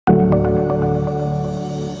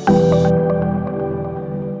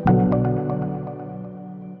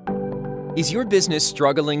Is your business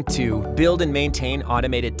struggling to build and maintain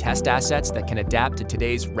automated test assets that can adapt to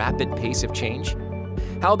today's rapid pace of change?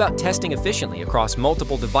 How about testing efficiently across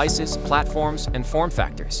multiple devices, platforms, and form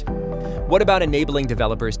factors? What about enabling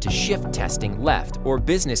developers to shift testing left or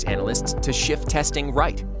business analysts to shift testing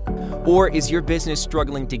right? Or is your business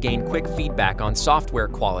struggling to gain quick feedback on software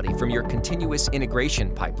quality from your continuous integration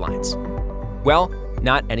pipelines? Well,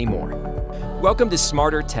 not anymore. Welcome to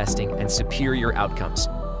smarter testing and superior outcomes.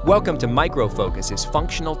 Welcome to Micro Focus's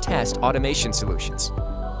functional test automation solutions.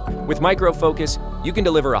 With Micro Focus, you can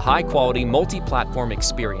deliver a high-quality multi-platform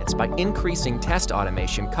experience by increasing test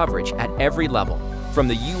automation coverage at every level, from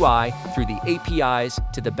the UI through the APIs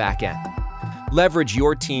to the backend. Leverage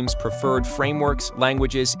your team's preferred frameworks,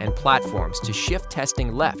 languages, and platforms to shift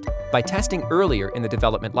testing left by testing earlier in the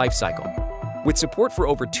development lifecycle. With support for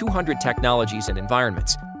over 200 technologies and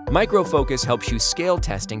environments, Micro Focus helps you scale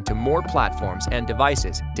testing to more platforms and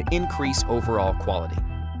devices to increase overall quality.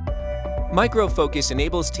 Micro Focus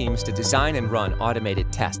enables teams to design and run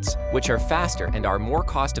automated tests, which are faster and are more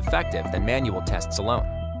cost-effective than manual tests alone.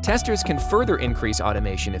 Testers can further increase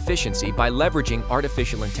automation efficiency by leveraging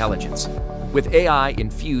artificial intelligence. With AI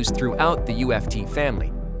infused throughout the UFT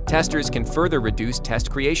family, testers can further reduce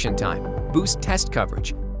test creation time, boost test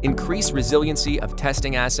coverage, increase resiliency of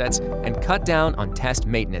testing assets, and cut down on test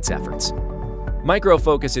maintenance efforts. Micro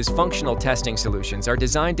Focus's functional testing solutions are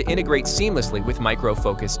designed to integrate seamlessly with Micro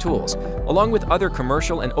Focus tools, along with other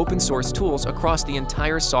commercial and open-source tools across the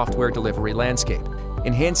entire software delivery landscape,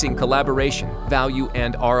 enhancing collaboration, value,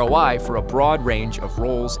 and ROI for a broad range of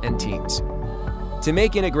roles and teams. To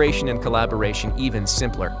make integration and collaboration even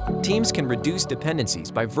simpler, teams can reduce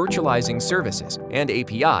dependencies by virtualizing services and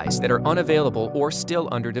APIs that are unavailable or still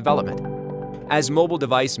under development. As mobile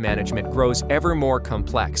device management grows ever more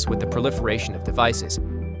complex with the proliferation of devices,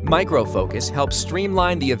 Micro Focus helps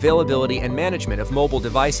streamline the availability and management of mobile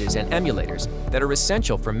devices and emulators that are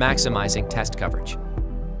essential for maximizing test coverage.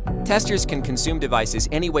 Testers can consume devices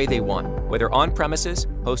any way they want, whether on-premises,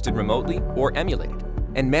 hosted remotely, or emulated,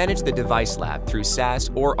 and manage the device lab through SaaS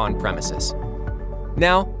or on-premises.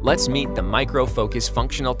 Now, let's meet the Micro Focus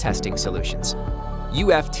functional testing solutions.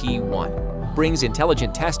 UFT 1 brings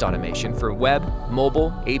intelligent test automation for web,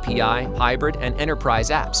 mobile, API, hybrid, and enterprise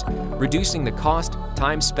apps, reducing the cost,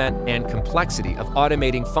 time spent, and complexity of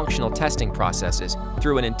automating functional testing processes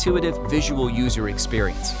through an intuitive visual user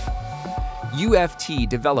experience. UFT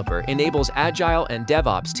Developer enables Agile and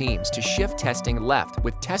DevOps teams to shift testing left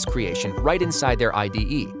with test creation right inside their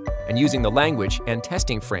IDE and using the language and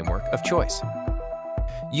testing framework of choice.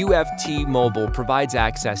 UFT Mobile provides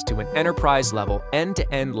access to an enterprise-level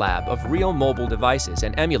end-to-end lab of real mobile devices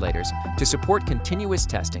and emulators to support continuous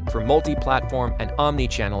testing for multi-platform and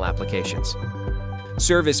omni-channel applications.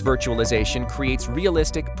 Service virtualization creates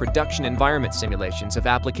realistic production environment simulations of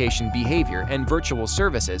application behavior and virtual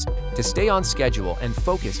services to stay on schedule and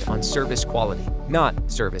focused on service quality, not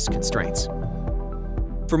service constraints.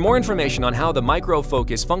 For more information on how the Micro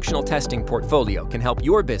Focus functional testing portfolio can help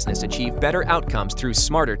your business achieve better outcomes through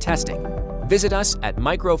smarter testing, visit us at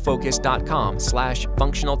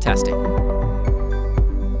microfocus.com/functional testing.